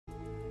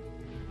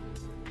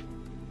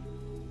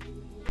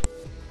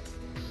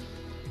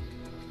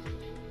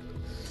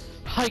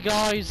Hi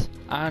guys,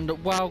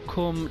 and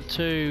welcome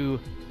to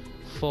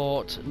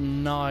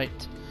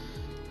Fortnite.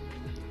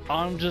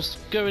 I'm just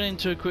going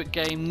into a quick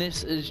game.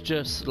 This is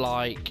just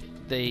like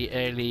the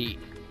early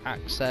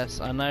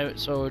access. I know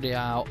it's already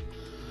out,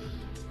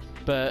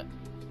 but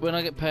when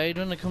I get paid,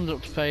 when it comes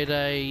up to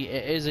payday,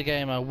 it is a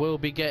game I will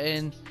be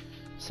getting.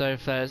 So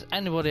if there's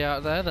anybody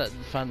out there that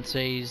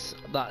fancies,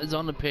 that is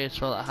on the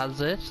PS4 that has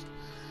this,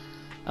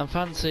 and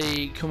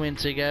fancy coming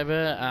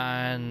together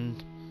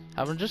and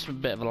having just a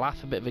bit of a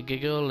laugh, a bit of a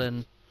giggle,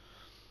 and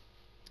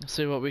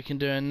see what we can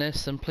do in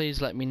this, then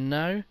please let me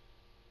know.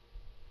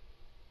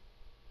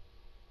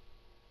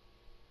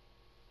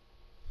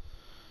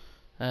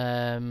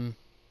 And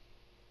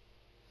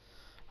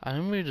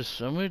we just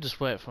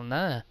work from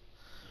there.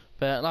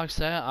 But like I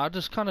say, I'll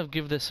just kind of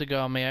give this a go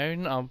on my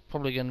own. I'm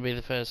probably going to be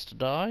the first to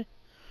die,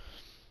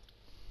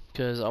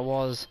 because I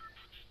was.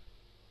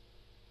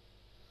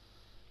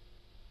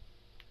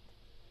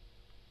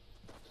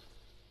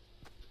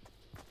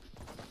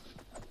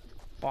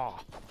 Bah.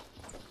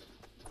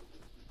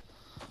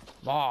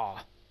 Bah.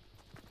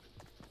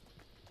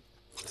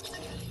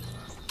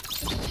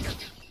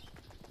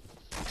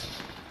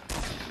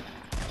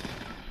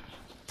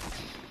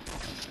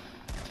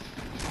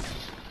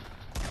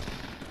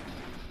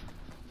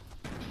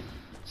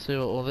 See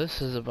what all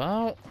this is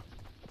about.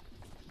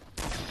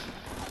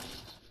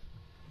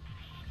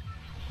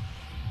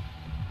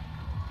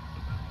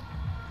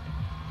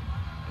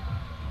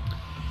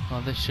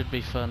 Oh, this should be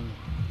fun.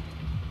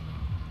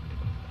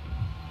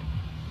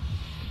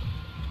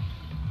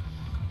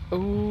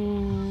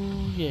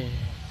 Oh yeah,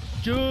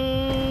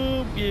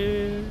 jump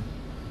yeah,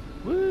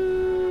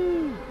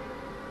 woo!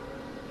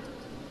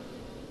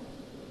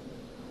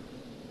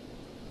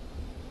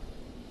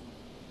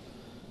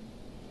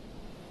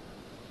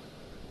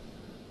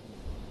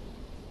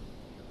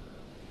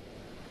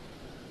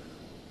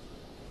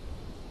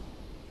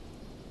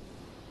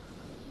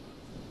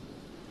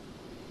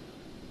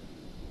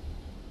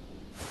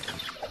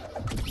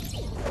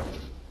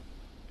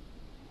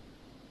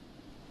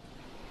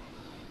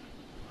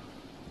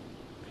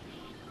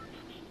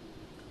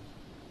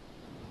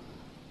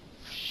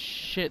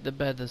 Shit the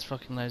bed, there's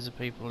fucking loads of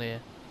people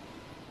here.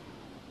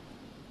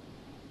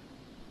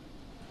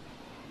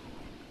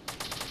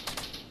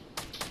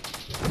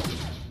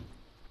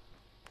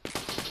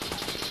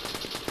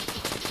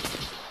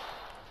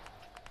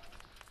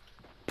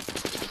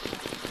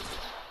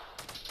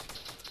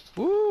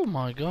 Oh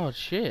my god,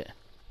 shit.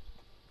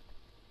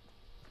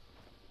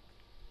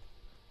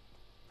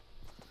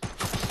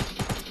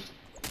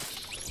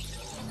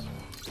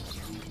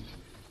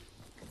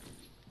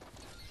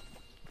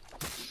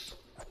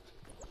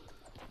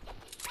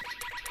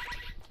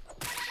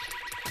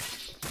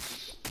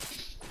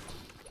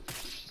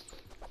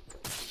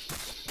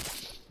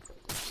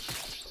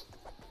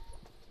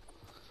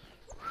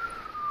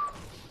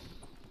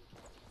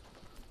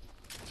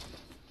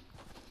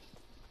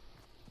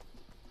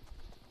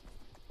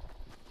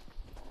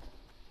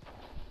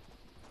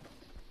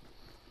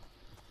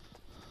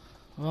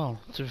 Well,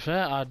 to be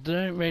fair, I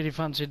don't really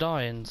fancy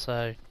dying,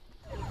 so.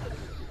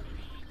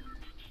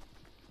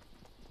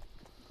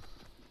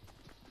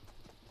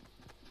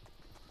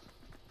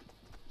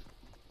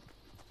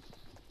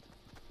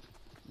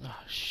 Oh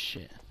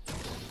shit.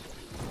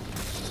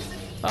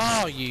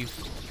 Oh, you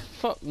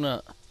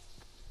fucknut.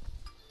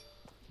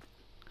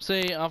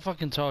 See, I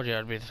fucking told you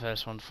I'd be the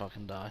first one to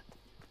fucking die.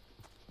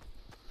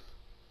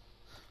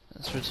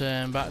 Let's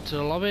return back to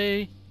the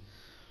lobby.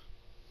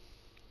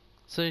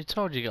 See,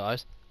 told you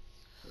guys.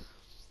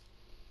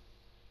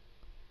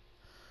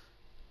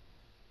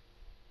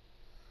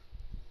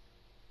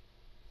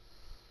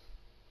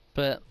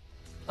 But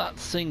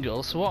that's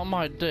single, so what I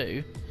might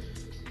do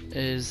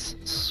is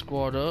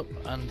squad up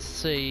and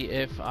see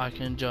if I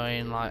can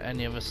join like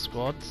any other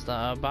squads that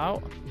are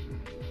about.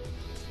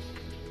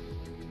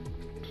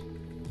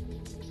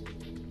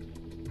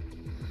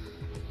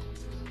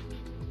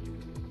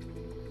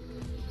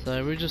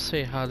 So we'll just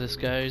see how this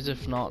goes.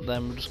 If not,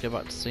 then we'll just go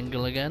back to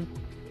single again.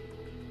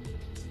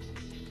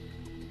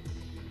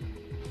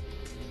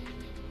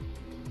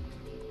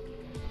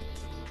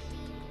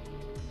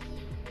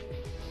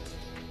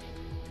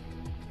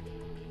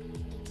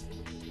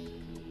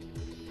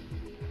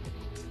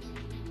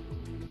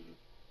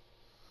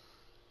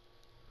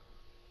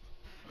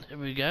 Here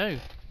we go.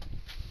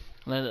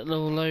 Let it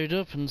all load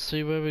up and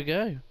see where we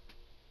go.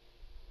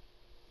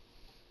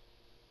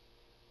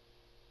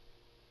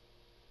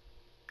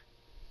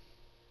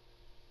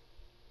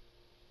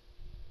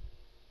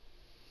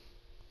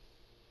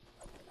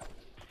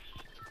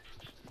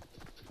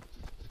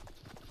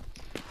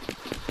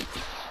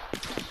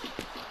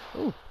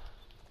 Ooh.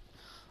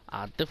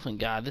 A different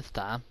guy this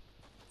time.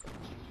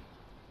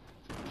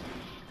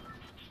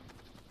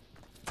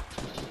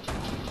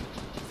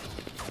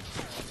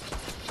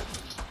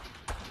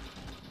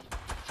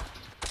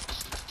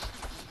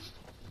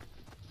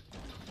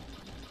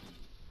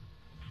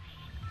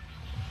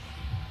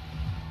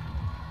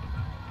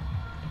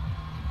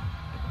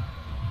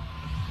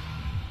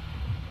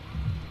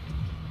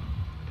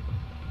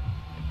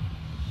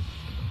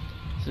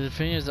 The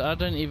thing is, I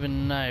don't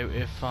even know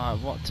if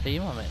what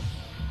team I'm in.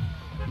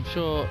 I'm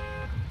sure.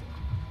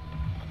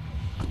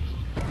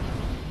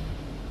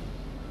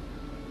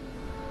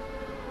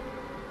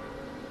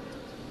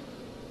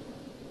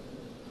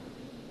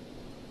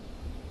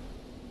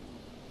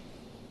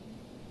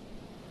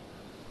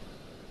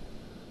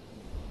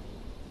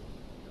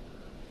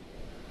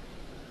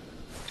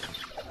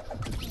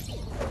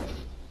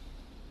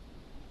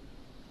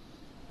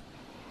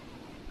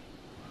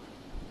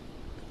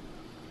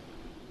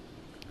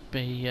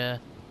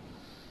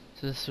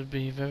 So this would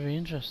be very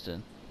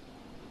interesting.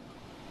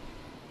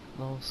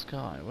 Low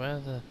sky, where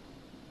the...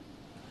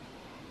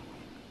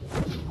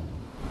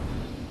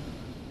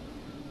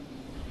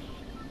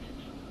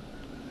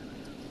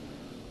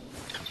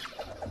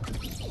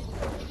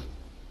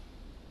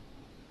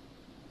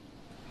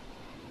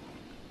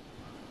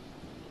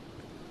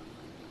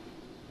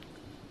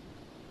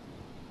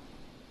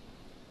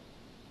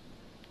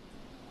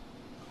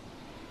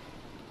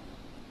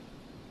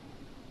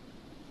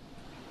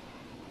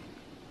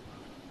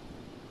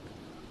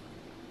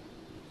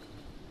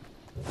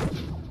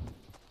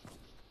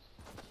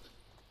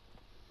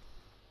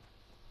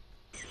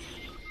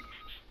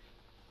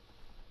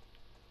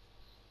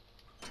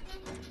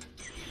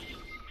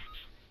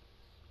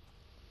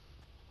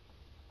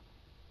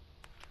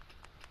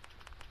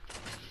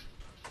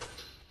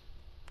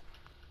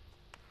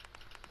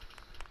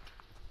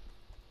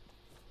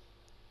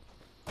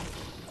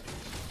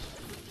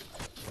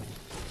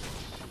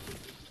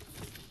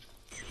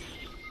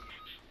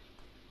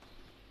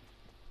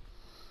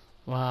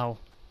 Wow.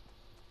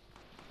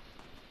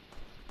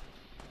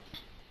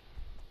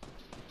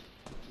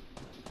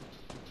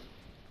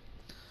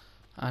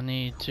 I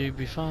need to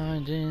be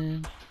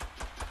finding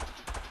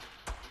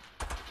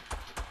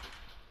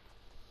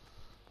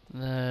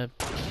the...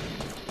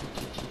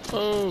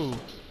 Oh!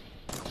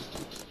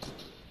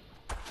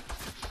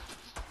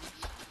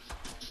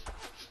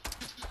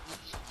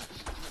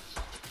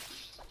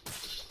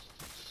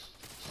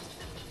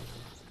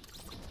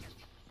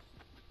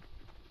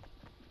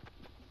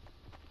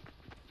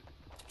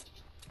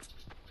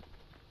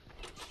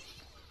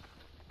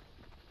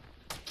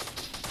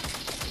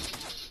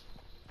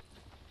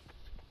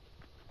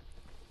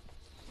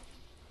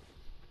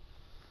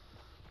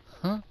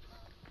 Huh?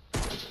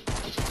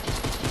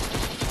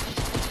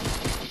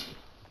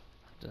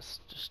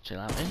 Just chill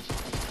out, in.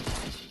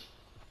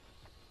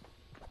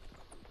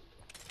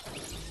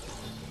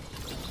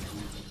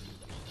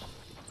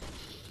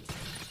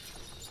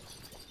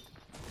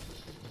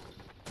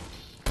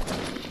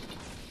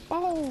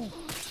 Oh!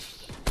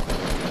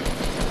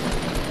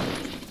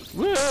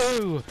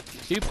 Woo!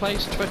 You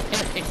placed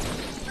 28.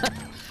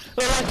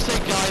 Well, like I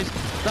said,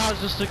 guys, that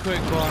was just a quick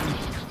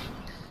one.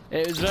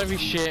 It was very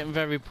shit and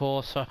very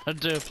poor, so I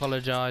do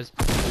apologise.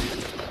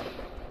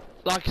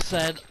 Like I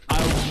said,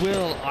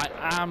 I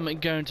am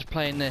going to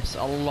play in this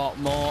a lot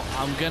more.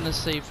 I'm going to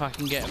see if I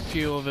can get a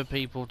few other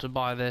people to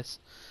buy this,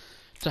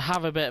 to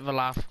have a bit of a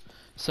laugh.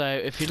 So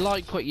if you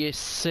like what you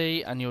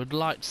see and you would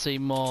like to see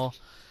more,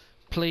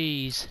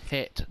 please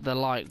hit the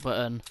like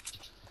button.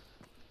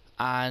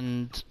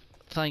 And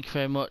thank you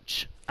very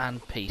much,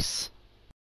 and peace.